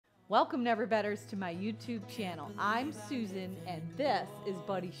Welcome, Never-Betters, to my YouTube channel. I'm Susan, and this is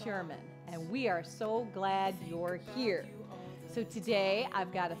Buddy Sherman, and we are so glad you're here. So today,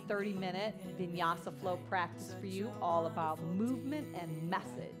 I've got a 30-minute Vinyasa Flow practice for you, all about movement and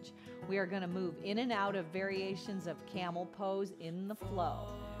message. We are going to move in and out of variations of camel pose in the flow.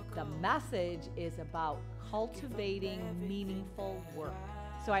 The message is about cultivating meaningful work.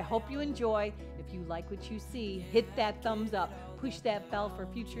 So I hope you enjoy. If you like what you see, hit that thumbs up, push that bell for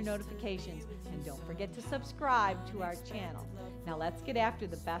future notifications, and don't forget to subscribe to our channel. Now let's get after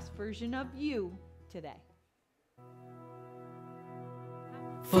the best version of you today.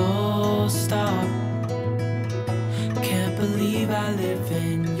 Full stop. Can't believe I live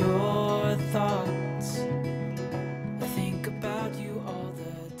in your thoughts. I think about you all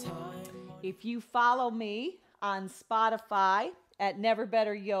the time. If you follow me on Spotify at Never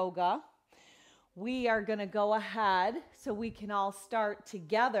Better Yoga, we are going to go ahead so we can all start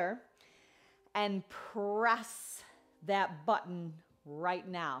together and press that button right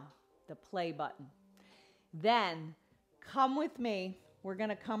now, the play button. Then come with me. We're going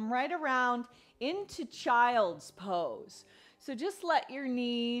to come right around into child's pose. So just let your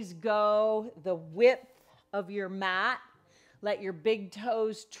knees go the width of your mat. Let your big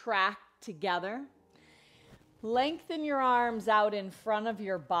toes track together. Lengthen your arms out in front of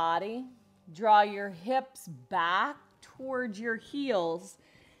your body. Draw your hips back towards your heels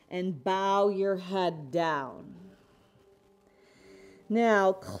and bow your head down.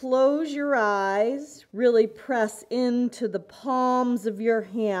 Now close your eyes, really press into the palms of your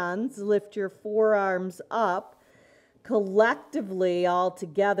hands, lift your forearms up. Collectively, all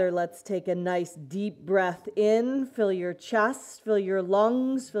together, let's take a nice deep breath in, fill your chest, fill your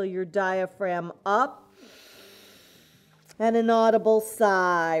lungs, fill your diaphragm up. And an audible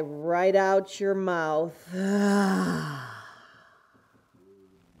sigh right out your mouth.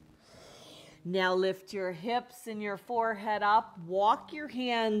 Now lift your hips and your forehead up. Walk your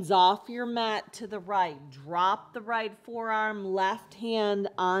hands off your mat to the right. Drop the right forearm, left hand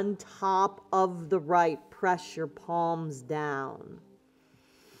on top of the right. Press your palms down.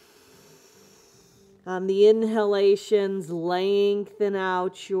 On the inhalations, lengthen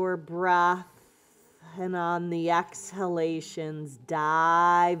out your breath. And on the exhalations,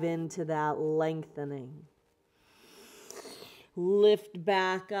 dive into that lengthening. Lift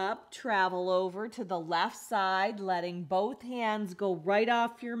back up, travel over to the left side, letting both hands go right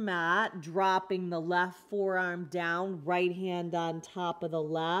off your mat, dropping the left forearm down, right hand on top of the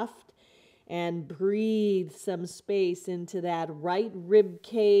left, and breathe some space into that right rib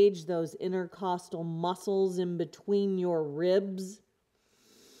cage, those intercostal muscles in between your ribs.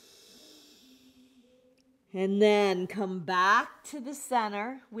 And then come back to the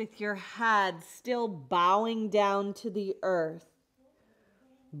center with your head still bowing down to the earth.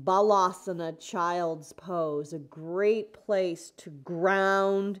 Balasana, child's pose, a great place to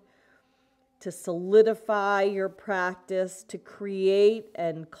ground, to solidify your practice, to create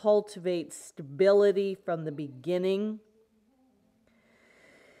and cultivate stability from the beginning.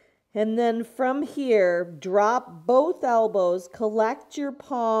 And then from here, drop both elbows, collect your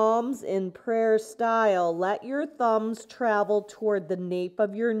palms in prayer style. Let your thumbs travel toward the nape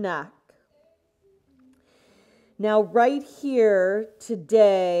of your neck. Now, right here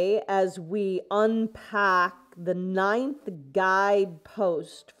today, as we unpack the 9th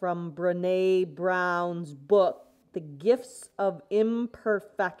guidepost from Brene Brown's book, The Gifts of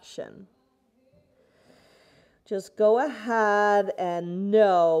Imperfection, just go ahead and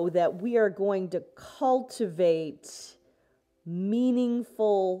know that we are going to cultivate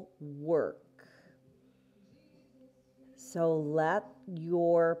meaningful work. So let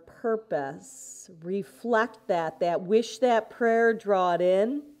your purpose reflect that wish, that prayer, draw it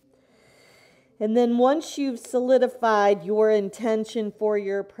in. And then once you've solidified your intention for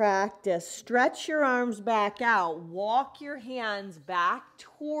your practice, stretch your arms back out. Walk your hands back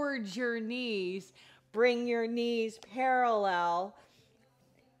towards your knees. Bring your knees parallel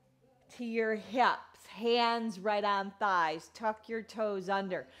to your hips, hands right on thighs. Tuck your toes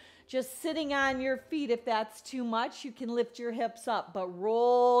under. Just sitting on your feet, if that's too much, you can lift your hips up, but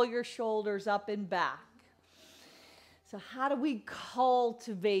roll your shoulders up and back. So how do we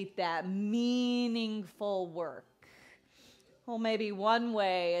cultivate that meaningful work? Well, maybe one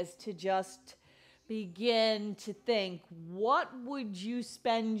way is to just begin to think, what would you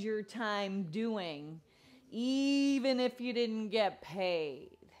spend your time doing even if you didn't get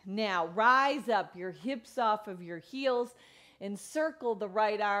paid? Now, rise up, your hips off of your heels, and circle the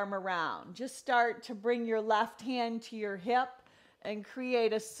right arm around. Just start to bring your left hand to your hip and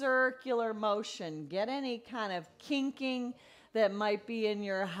create a circular motion. Get any kind of kinking that might be in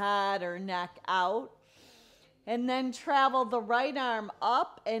your head or neck out. And then travel the right arm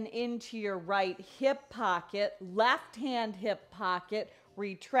up and into your right hip pocket, left hand hip pocket.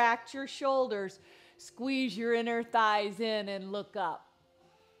 Retract your shoulders, squeeze your inner thighs in and look up.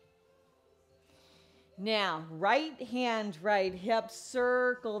 Now, right hand, right hip,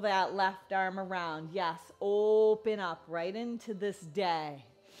 circle that left arm around. Yes, open up right into this day.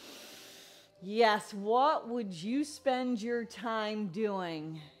 Yes, what would you spend your time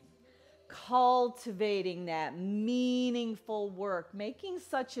doing? Cultivating that meaningful work, making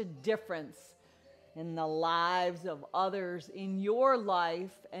such a difference in the lives of others, in your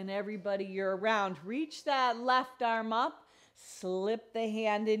life, and everybody you're around. Reach that left arm up, slip the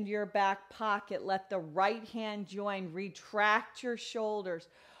hand into your back pocket, let the right hand join, retract your shoulders,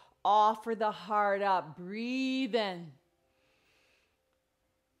 offer the heart up, breathe in.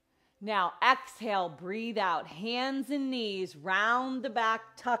 Now exhale, breathe out, hands and knees, round the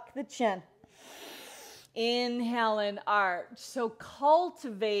back, tuck the chin. Inhale and arch. So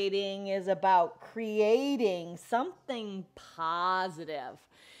cultivating is about creating something positive.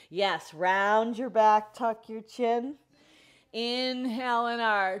 Yes, round your back, tuck your chin. Inhale and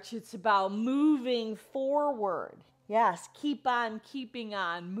arch. It's about moving forward. Yes, keep on keeping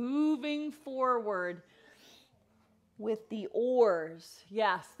on, moving forward with the oars.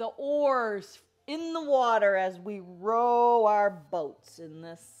 Yes, the oars in the water as we row our boats in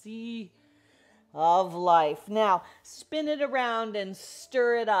the sea of life. Now, spin it around and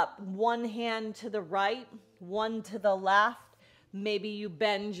stir it up. One hand to the right, one to the left. Maybe you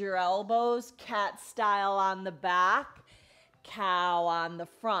bend your elbows, cat style on the back, cow on the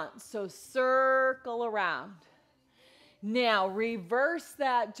front. So circle around. Now, reverse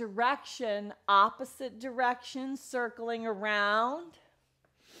that direction, opposite direction, circling around.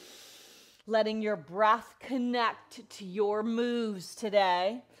 Letting your breath connect to your moves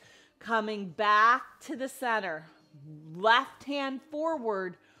today. Coming back to the center. Left hand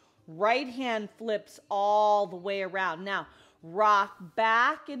forward, right hand flips all the way around. Now, rock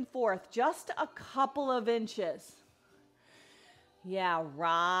back and forth just a couple of inches. Yeah,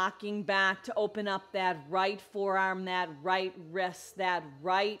 rocking back to open up that right forearm, that right wrist, that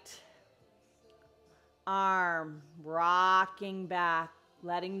right arm. Rocking back,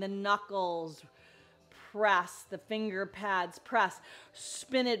 letting the knuckles press, the finger pads press.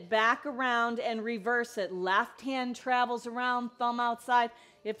 Spin it back around and reverse it. Left hand travels around, thumb outside.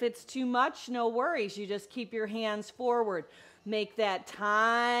 If it's too much, no worries. You just keep your hands forward. Make that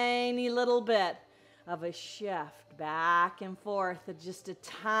tiny little bit of a shift back and forth. Just a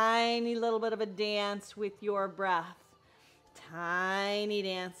tiny little bit of a dance with your breath. Tiny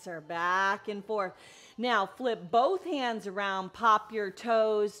dancer, back and forth. Now flip both hands around, pop your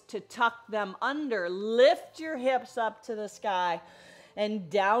toes to tuck them under, lift your hips up to the sky, and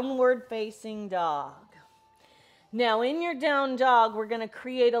downward facing dog. Now in your down dog, we're going to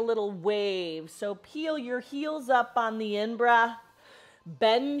create a little wave. So peel your heels up on the in-breath,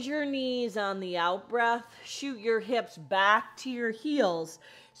 bend your knees on the out-breath, shoot your hips back to your heels,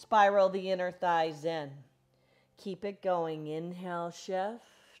 spiral the inner thighs in. Keep it going. Inhale, shift.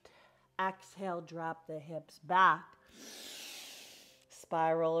 Exhale, drop the hips back.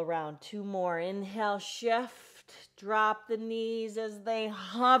 Spiral around. Two more. Inhale, shift. Drop the knees as they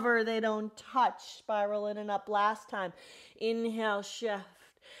hover. They don't touch. Spiral in and up last time. Inhale, shift.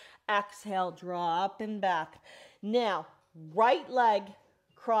 Exhale, draw up and back. Now, right leg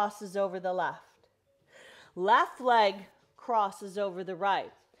crosses over the left. Left leg crosses over the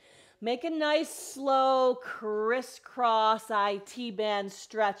right. Make a nice, slow, crisscross IT band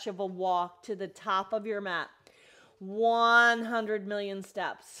stretch of a walk to the top of your mat. 100 million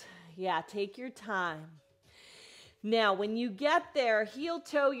steps. Yeah, take your time. Now, when you get there, heel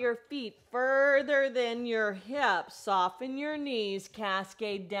toe your feet further than your hips. Soften your knees,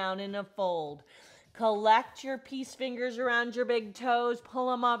 cascade down in a fold. Collect your peace fingers around your big toes.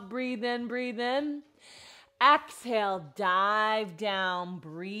 Pull them up, breathe in, breathe in. Exhale, dive down,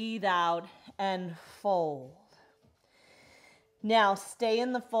 breathe out, and fold. Now, stay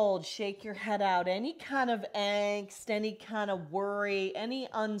in the fold, shake your head out. Any kind of angst, any kind of worry, any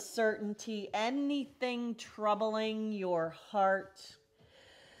uncertainty, anything troubling your heart,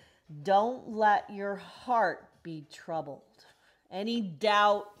 don't let your heart be troubled. Any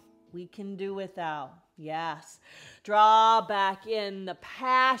doubt, we can do without. Yes. Draw back in the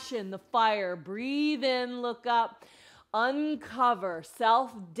passion, the fire. Breathe in, look up, uncover.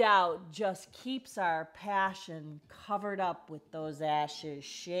 Self-doubt just keeps our passion covered up with those ashes.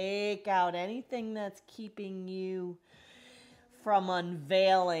 Shake out anything that's keeping you from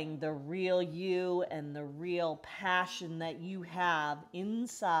unveiling the real you and the real passion that you have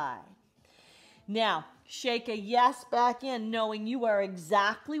inside. Now, shake a yes back in, knowing you are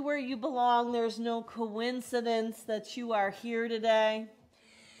exactly where you belong. There's no coincidence that you are here today.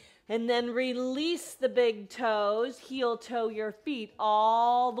 And then release the big toes, heel toe your feet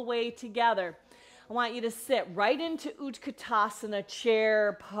all the way together. I want you to sit right into Utkatasana,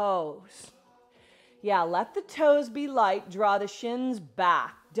 chair pose. Yeah, let the toes be light, draw the shins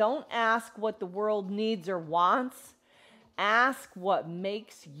back. Don't ask what the world needs or wants. Ask what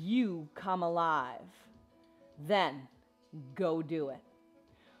makes you come alive. Then go do it.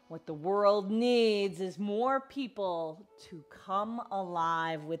 What the world needs is more people to come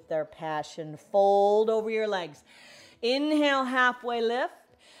alive with their passion. Fold over your legs. Inhale, halfway lift.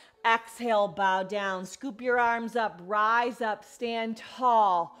 Exhale, bow down. Scoop your arms up, rise up, stand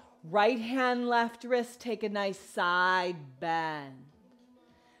tall. Right hand, left wrist, take a nice side bend.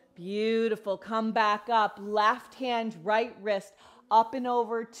 Beautiful. Come back up. Left hand, right wrist, up and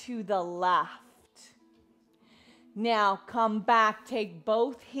over to the left. Now come back, take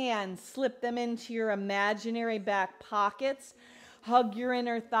both hands, slip them into your imaginary back pockets. Hug your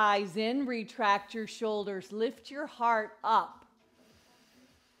inner thighs in, retract your shoulders, lift your heart up.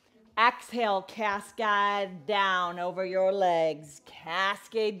 Exhale, cascade down over your legs.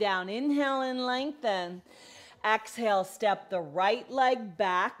 Cascade down. Inhale and lengthen. Exhale, step the right leg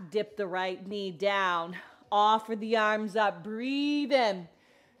back, dip the right knee down. Offer the arms up, breathe in.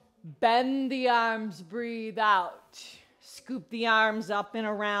 Bend the arms, breathe out. Scoop the arms up and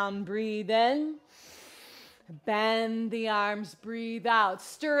around, breathe in. Bend the arms, breathe out.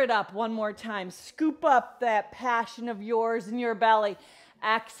 Stir it up one more time. Scoop up that passion of yours in your belly.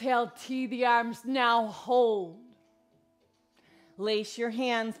 Exhale, tee the arms, now hold. Lace your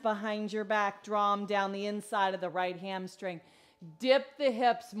hands behind your back, draw them down the inside of the right hamstring. Dip the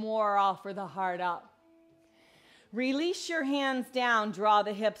hips more, offer the heart up. Release your hands down, draw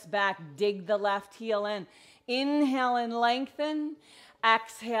the hips back, dig the left heel in. Inhale and lengthen.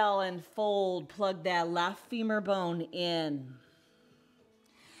 Exhale and fold. Plug that left femur bone in.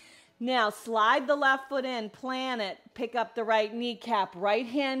 Now slide the left foot in, plant it, pick up the right kneecap, right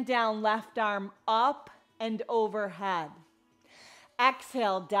hand down, left arm up and overhead.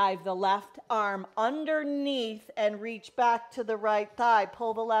 Exhale, dive the left arm underneath and reach back to the right thigh.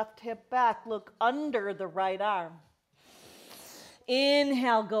 Pull the left hip back, look under the right arm.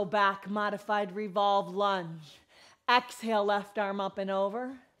 Inhale, go back, modified revolve lunge. Exhale, left arm up and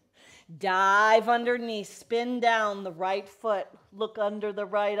over. Dive underneath, spin down the right foot, look under the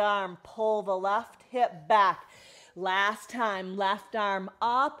right arm, pull the left hip back. Last time, left arm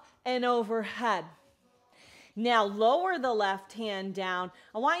up and overhead. Now lower the left hand down.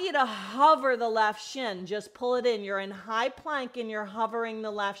 I want you to hover the left shin. Just pull it in. You're in high plank and you're hovering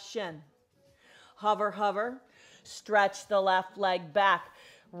the left shin. Hover, hover. Stretch the left leg back.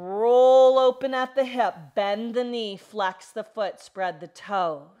 Roll open at the hip. Bend the knee. Flex the foot. Spread the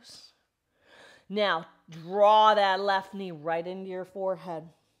toes. Now draw that left knee right into your forehead.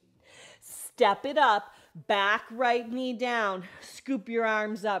 Step it up. Back right knee down. Scoop your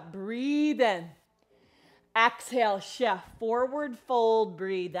arms up. Breathe in. Exhale, shift, forward fold,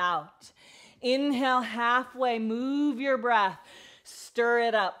 breathe out. Inhale, halfway, move your breath. Stir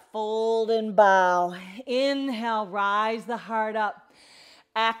it up, fold and bow. Inhale, rise the heart up.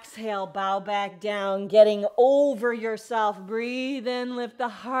 Exhale, bow back down, getting over yourself. Breathe in, lift the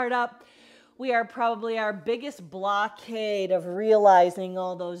heart up. We are probably our biggest blockade of realizing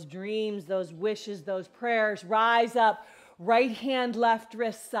all those dreams, those wishes, those prayers. Rise up, right hand, left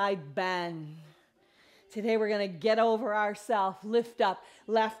wrist, side bend. Today we're going to get over ourselves. Lift up.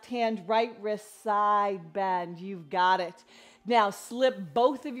 Left hand, right wrist, side bend. You've got it. Now slip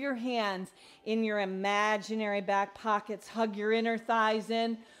both of your hands in your imaginary back pockets. Hug your inner thighs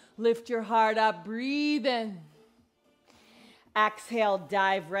in. Lift your heart up. Breathe in. Exhale,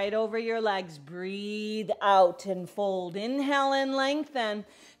 dive right over your legs. Breathe out and fold. Inhale and lengthen.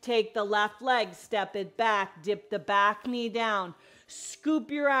 Take the left leg, step it back. Dip the back knee down. Scoop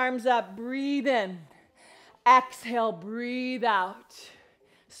your arms up. Breathe in. Exhale, breathe out.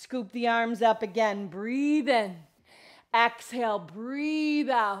 Scoop the arms up again. Breathe in. Exhale, breathe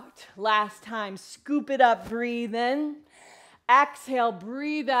out. Last time, scoop it up, breathe in. Exhale,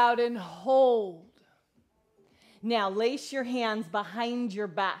 breathe out and hold. Now lace your hands behind your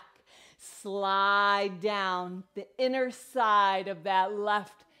back. Slide down the inner side of that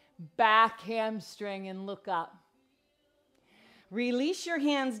left back hamstring and look up. Release your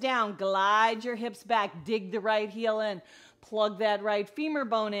hands down, glide your hips back, dig the right heel in, plug that right femur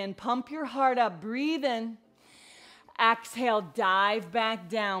bone in, pump your heart up, breathe in. Exhale, dive back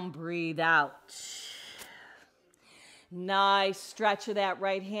down, breathe out. Nice stretch of that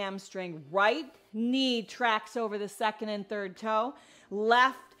right hamstring. Right knee tracks over the second and third toe.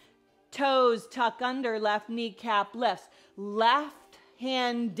 Left toes tuck under, left kneecap lifts. Left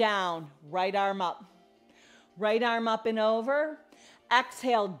hand down, right arm up. Right arm up and over.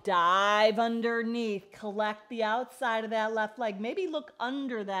 Exhale, dive underneath. Collect the outside of that left leg. Maybe look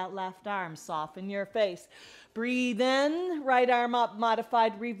under that left arm. Soften your face. Breathe in, right arm up,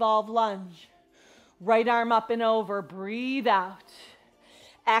 modified revolve lunge. Right arm up and over. Breathe out.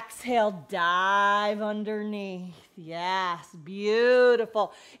 Exhale, dive underneath. Yes,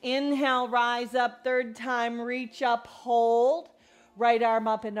 beautiful. Inhale, rise up. Third time, reach up, hold. Right arm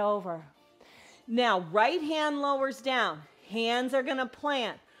up and over. Now, right hand lowers down. Hands are going to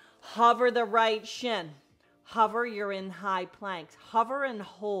plant. Hover the right shin. Hover, you're in high planks. Hover and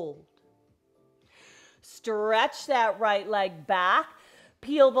hold. Stretch that right leg back.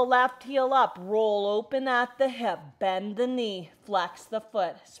 Peel the left heel up. Roll open at the hip. Bend the knee. Flex the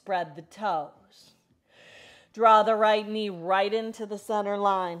foot. Spread the toes. Draw the right knee right into the center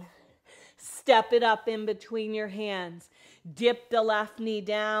line. Step it up in between your hands. Dip the left knee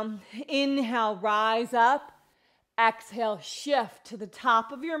down. Inhale, rise up. Exhale, shift to the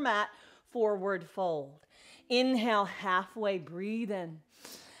top of your mat. Forward fold. Inhale, halfway, breathe in.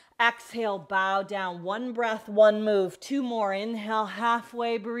 Exhale, bow down. One breath, one move. Two more. Inhale,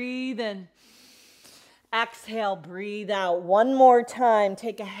 halfway, breathe in. Exhale, breathe out. One more time.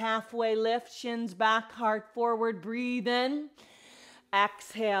 Take a halfway lift. Shins back, heart forward. Breathe in.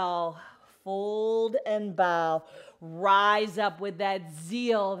 Exhale, fold and bow. Rise up with that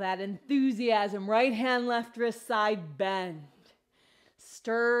zeal, that enthusiasm. Right hand, left wrist, side bend.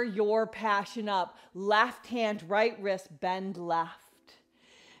 Stir your passion up. Left hand, right wrist, bend left.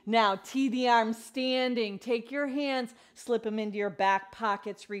 Now, tee the arms standing. Take your hands, slip them into your back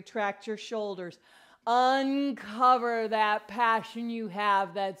pockets, retract your shoulders. Uncover that passion you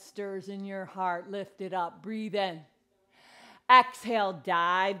have that stirs in your heart. Lift it up. Breathe in. Exhale,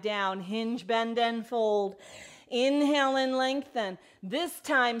 dive down. Hinge, bend, and fold. Inhale and lengthen. This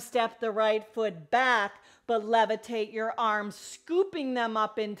time, step the right foot back, but levitate your arms, scooping them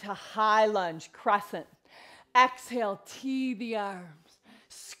up into high lunge, crescent. Exhale, tee the arms.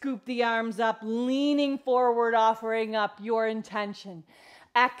 Scoop the arms up, leaning forward, offering up your intention.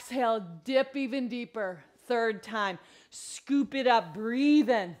 Exhale, dip even deeper. Third time, scoop it up, breathe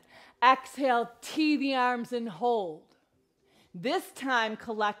in. Exhale, tee the arms and hold. This time,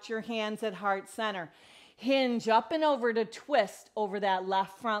 collect your hands at heart center. Hinge up and over to twist over that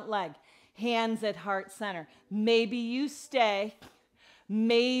left front leg. Hands at heart center. Maybe you stay.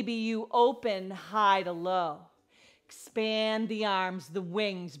 Maybe you open high to low. Expand the arms, the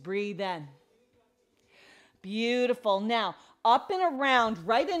wings. Breathe in. Beautiful. Now, up and around,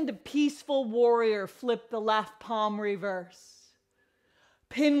 right into peaceful warrior. Flip the left palm reverse.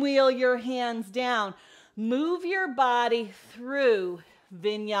 Pinwheel your hands down. Move your body through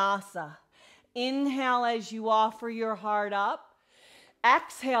vinyasa. Inhale as you offer your heart up.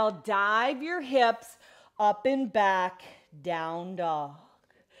 Exhale, dive your hips up and back, down dog.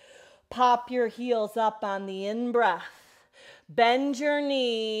 Pop your heels up on the in-breath. Bend your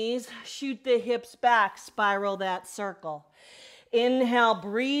knees, shoot the hips back, spiral that circle. Inhale,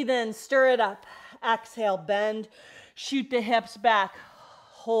 breathe in, stir it up. Exhale, bend, shoot the hips back,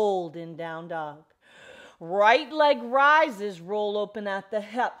 hold in down dog. Right leg rises, roll open at the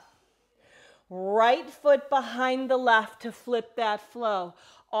hip. Right foot behind the left to flip that flow.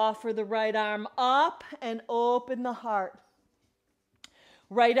 Offer the right arm up and open the heart.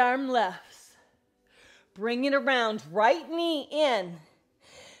 Right arm lifts. Bring it around. Right knee in.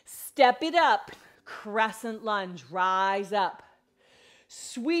 Step it up. Crescent lunge. Rise up.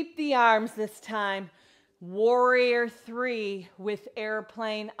 Sweep the arms this time. Warrior 3 with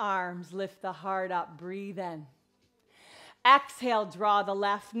airplane arms. Lift the heart up. Breathe in. Exhale, draw the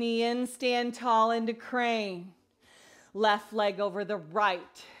left knee in, stand tall into crane. Left leg over the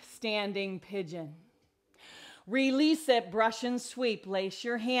right, standing pigeon. Release it, brush and sweep. Lace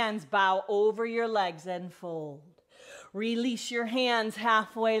your hands, bow over your legs and fold. Release your hands,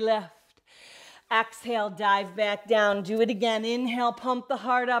 halfway lift. Exhale, dive back down. Do it again. Inhale, pump the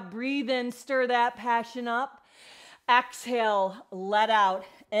heart up. Breathe in, stir that passion up. Exhale, let out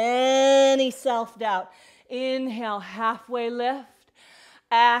any self-doubt. Inhale, halfway lift.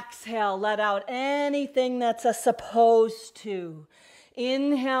 Exhale, let out anything that's a supposed to.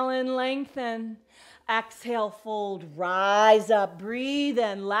 Inhale and lengthen. Exhale, fold, rise up, breathe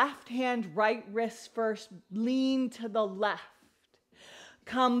in. Left hand, right wrist first, lean to the left.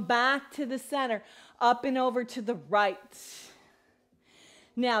 Come back to the center. Up and over to the right.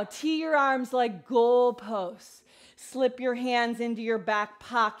 Now, tee your arms like goalposts. Slip your hands into your back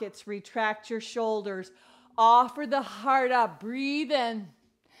pockets. Retract your shoulders. Offer the heart up. Breathe in.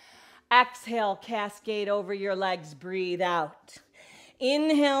 Exhale, cascade over your legs. Breathe out.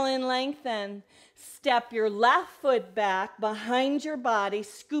 Inhale and lengthen. Step your left foot back behind your body.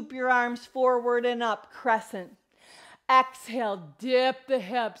 Scoop your arms forward and up. Crescent. Exhale, dip the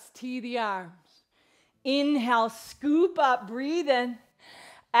hips. Tee the arms. Inhale, scoop up. Breathe in.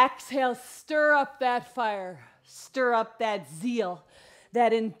 Exhale, stir up that fire. Stir up that zeal,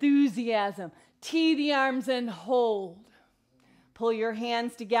 that enthusiasm. Tee the arms and hold. Pull your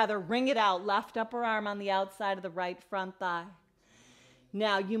hands together. Wring it out. Left upper arm on the outside of the right front thigh.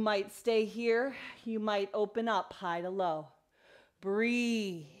 Now you might stay here. You might open up high to low.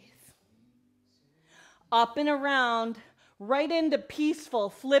 Breathe. Up and around. Right into peaceful.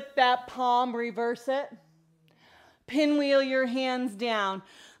 Flip that palm. Reverse it. Pinwheel your hands down.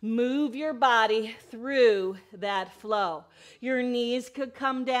 Move your body through that flow. Your knees could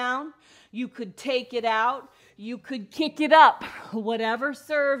come down. You could take it out. You could kick it up. Whatever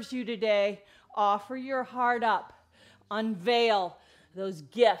serves you today, offer your heart up. Unveil those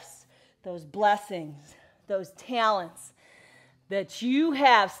gifts, those blessings, those talents that you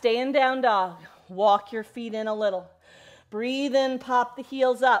have. Stay in down dog. Walk your feet in a little. Breathe in, pop the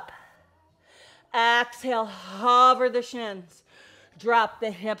heels up. Exhale, hover the shins. Drop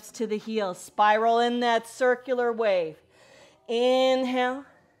the hips to the heels. Spiral in that circular wave. Inhale,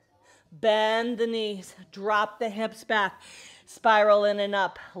 bend the knees. Drop the hips back. Spiral in and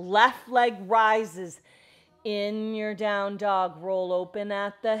up. Left leg rises in your down dog. Roll open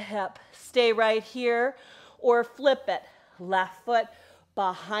at the hip. Stay right here or flip it. Left foot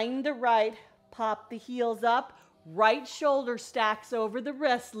behind the right. Pop the heels up. Right shoulder stacks over the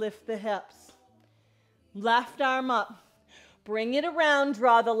wrist. Lift the hips. Left arm up. Bring it around.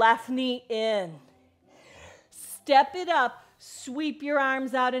 Draw the left knee in. Step it up. Sweep your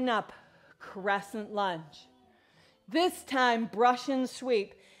arms out and up. Crescent lunge. This time, brush and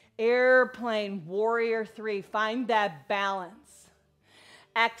sweep. Airplane, warrior three. Find that balance.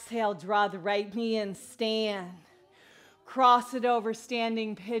 Exhale, draw the right knee in. Stand. Cross it over,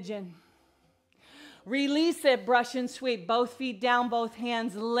 standing pigeon. Release it, brush and sweep. Both feet down, both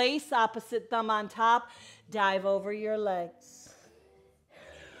hands. Lace opposite thumb on top. Dive over your legs.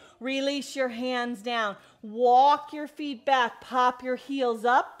 Release your hands down. Walk your feet back. Pop your heels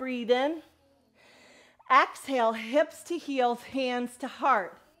up. Breathe in. Exhale, hips to heels, hands to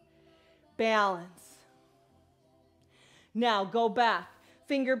heart. Balance. Now go back.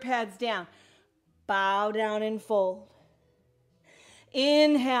 Finger pads down. Bow down and fold.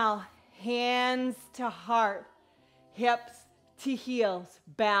 Inhale. Hands to heart, hips to heels,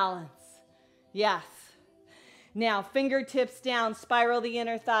 balance. Yes. Now fingertips down, spiral the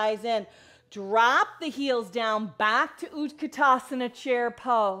inner thighs in. Drop the heels down, back to Utkatasana chair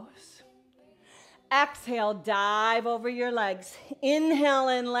pose. Exhale, dive over your legs. Inhale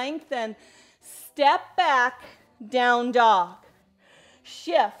and lengthen. Step back, down dog.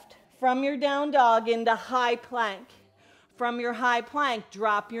 Shift from your down dog into high plank. From your high plank,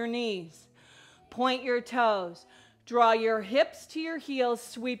 drop your knees. Point your toes. Draw your hips to your heels.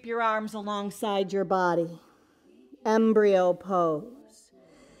 Sweep your arms alongside your body. Embryo pose.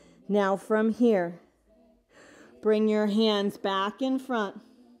 Now from here, bring your hands back in front.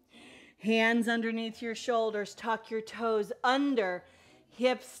 Hands underneath your shoulders. Tuck your toes under,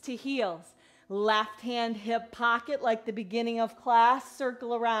 hips to heels. Left hand hip pocket like the beginning of class.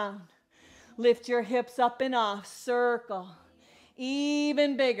 Circle around. Lift your hips up and off, circle,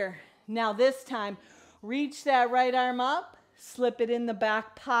 even bigger. Now this time, reach that right arm up, slip it in the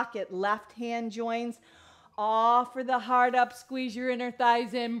back pocket, left hand joins, offer the heart up, squeeze your inner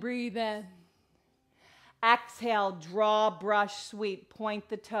thighs in, breathe in. Exhale, draw, brush, sweep, point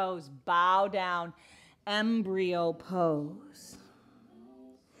the toes, bow down, embryo pose.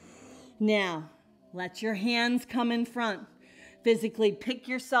 Now, let your hands come in front. Physically pick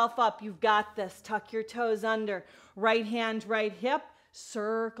yourself up. You've got this. Tuck your toes under. Right hand, right hip.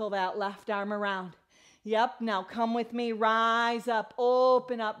 Circle that left arm around. Yep. Now come with me. Rise up.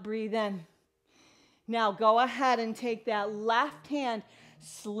 Open up. Breathe in. Now go ahead and take that left hand.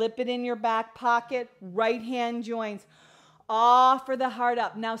 Slip it in your back pocket. Right hand joins. Offer the heart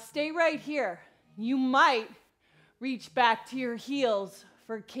up. Now stay right here. You might reach back to your heels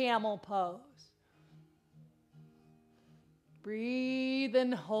for camel pose. Breathe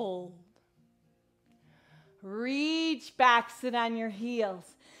and hold. Reach back, sit on your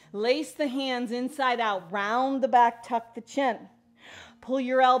heels. Lace the hands inside out. Round the back, tuck the chin. Pull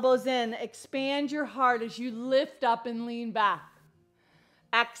your elbows in. Expand your heart as you lift up and lean back.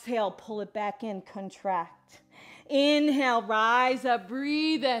 Exhale, pull it back in, contract. Inhale, rise up,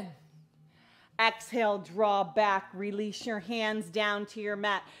 breathe in. Exhale, draw back, release your hands down to your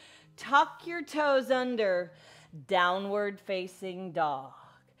mat. Tuck your toes under, downward facing dog.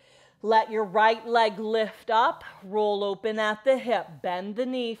 Let your right leg lift up, roll open at the hip, bend the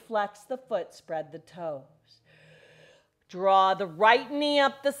knee, flex the foot, spread the toes. Draw the right knee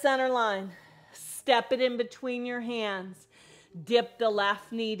up the center line, step it in between your hands, dip the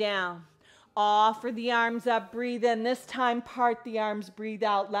left knee down. Offer the arms up, breathe in. This time part the arms, breathe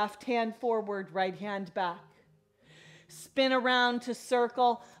out. Left hand forward, right hand back. Spin around to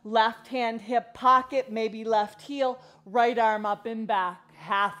circle, left hand hip pocket, maybe left heel, right arm up and back,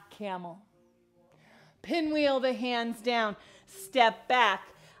 half camel. Pinwheel the hands down, step back,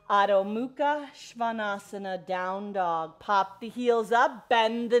 Adho Mukha Svanasana, down dog. Pop the heels up,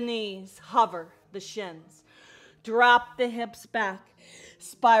 bend the knees, hover the shins. Drop the hips back,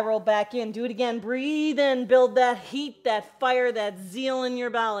 spiral back in. Do it again, breathe in, build that heat, that fire, that zeal in your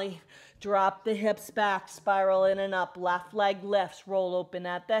belly. Drop the hips back, spiral in and up. Left leg lifts, roll open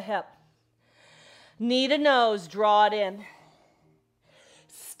at the hip. Knee to nose, draw it in.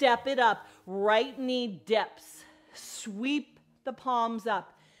 Step it up, right knee dips. Sweep the palms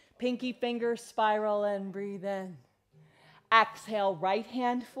up. Pinky finger, spiral and breathe in. Exhale, right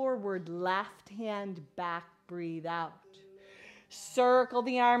hand forward, left hand back, breathe out. Circle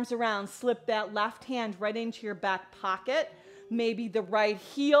the arms around, slip that left hand right into your back pocket. Maybe the right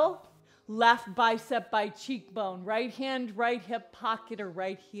heel, left bicep by cheekbone. Right hand, right hip pocket or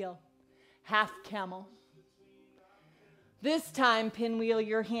right heel. Half camel. This time, pinwheel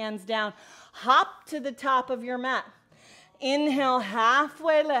your hands down. Hop to the top of your mat. Inhale,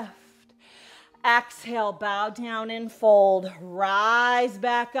 halfway lift. Exhale, bow down and fold. Rise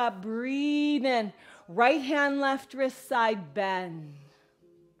back up, breathe in. Right hand, left wrist side bend.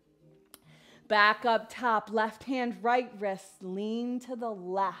 Back up top, left hand, right wrist, lean to the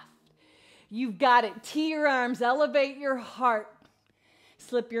left. You've got it. Tee your arms, elevate your heart.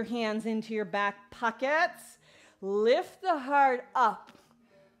 Slip your hands into your back pockets. Lift the heart up.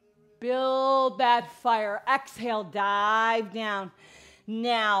 Build that fire. Exhale, dive down.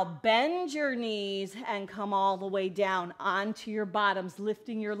 Now bend your knees and come all the way down onto your bottoms,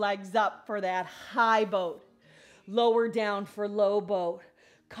 lifting your legs up for that high boat. Lower down for low boat.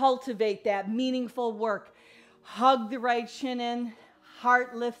 Cultivate that meaningful work. Hug the right shin in.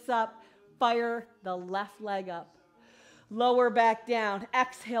 Heart lifts up. Fire the left leg up. Lower back down.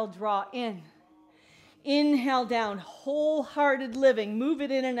 Exhale, draw in. Inhale down. Wholehearted living. Move it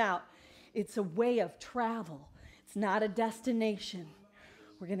in and out. It's a way of travel. It's not a destination.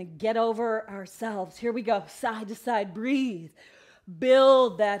 We're going to get over ourselves. Here we go. Side to side. Breathe.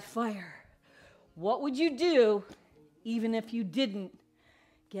 Build that fire. What would you do even if you didn't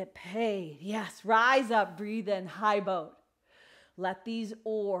get paid? Yes. Rise up. Breathe in. High boat. Let these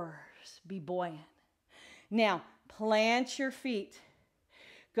oars be buoyant. Now, plant your feet.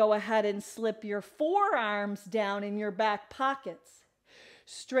 Go ahead and slip your forearms down in your back pockets.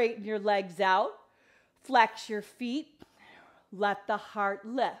 Straighten your legs out. Flex your feet. Let the heart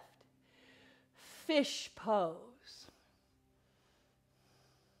lift. Fish pose.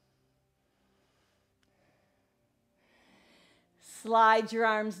 Slide your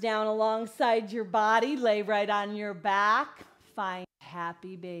arms down alongside your body. Lay right on your back. Find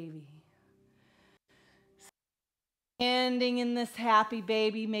happy baby. Standing in this happy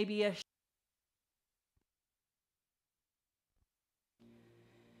baby, maybe a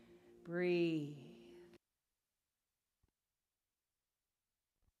breathe.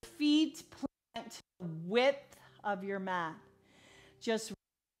 Feet plant to the width of your mat. Just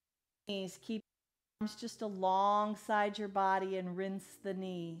knees. Keep your arms just alongside your body and rinse the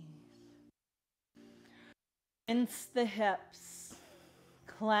knees. Rinse the hips.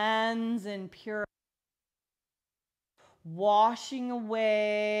 Cleanse and purify. Washing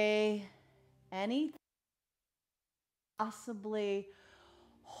away anything possibly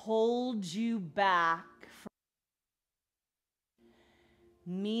hold you back from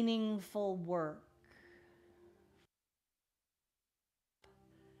meaningful work.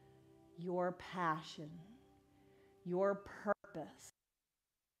 Your passion, your purpose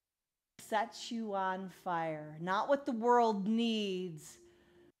sets you on fire. Not what the world needs,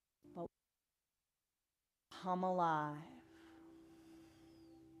 but come alive.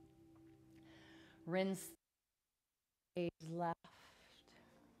 Rinse the gaze left.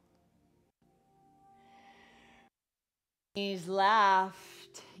 Gaze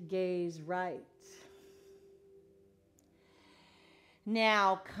left, gaze right.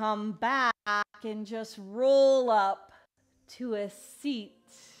 Now come back and just roll up to a seat.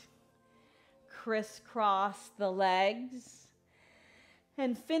 Crisscross the legs.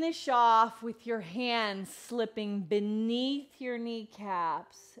 And finish off with your hands slipping beneath your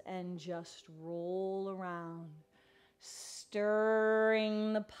kneecaps and just roll around,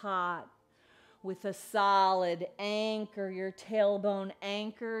 stirring the pot with a solid anchor. Your tailbone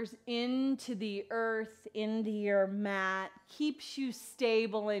anchors into the earth, into your mat, keeps you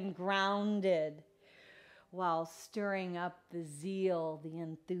stable and grounded while stirring up the zeal, the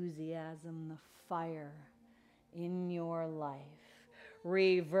enthusiasm, the fire in your life.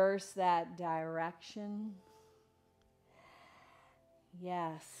 Reverse that direction.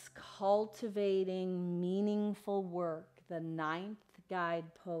 Yes, cultivating meaningful work, the 9th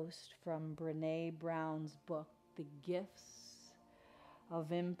guidepost from Brene Brown's book, The Gifts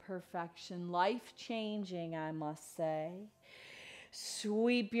of Imperfection. Life-changing, I must say.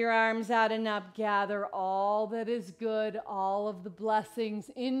 Sweep your arms out and up. Gather all that is good, all of the blessings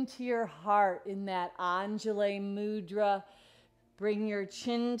into your heart in that Anjali Mudra. Bring your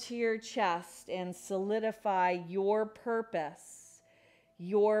chin to your chest and solidify your purpose,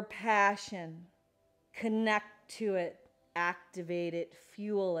 your passion. Connect to it, activate it,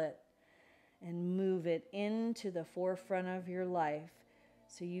 fuel it, and move it into the forefront of your life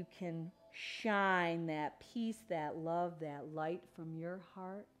so you can shine that peace, that love, that light from your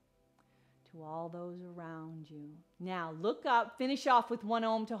heart to all those around you. Now look up, finish off with one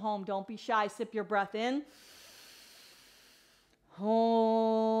Om to home. Don't be shy, sip your breath in. Om.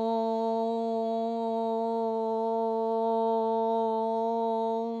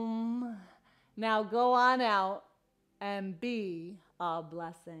 Now go on out and be a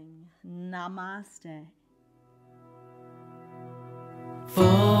blessing. Namaste.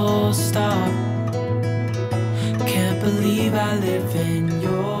 Full stop. Can't believe I live in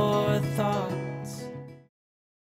your thoughts.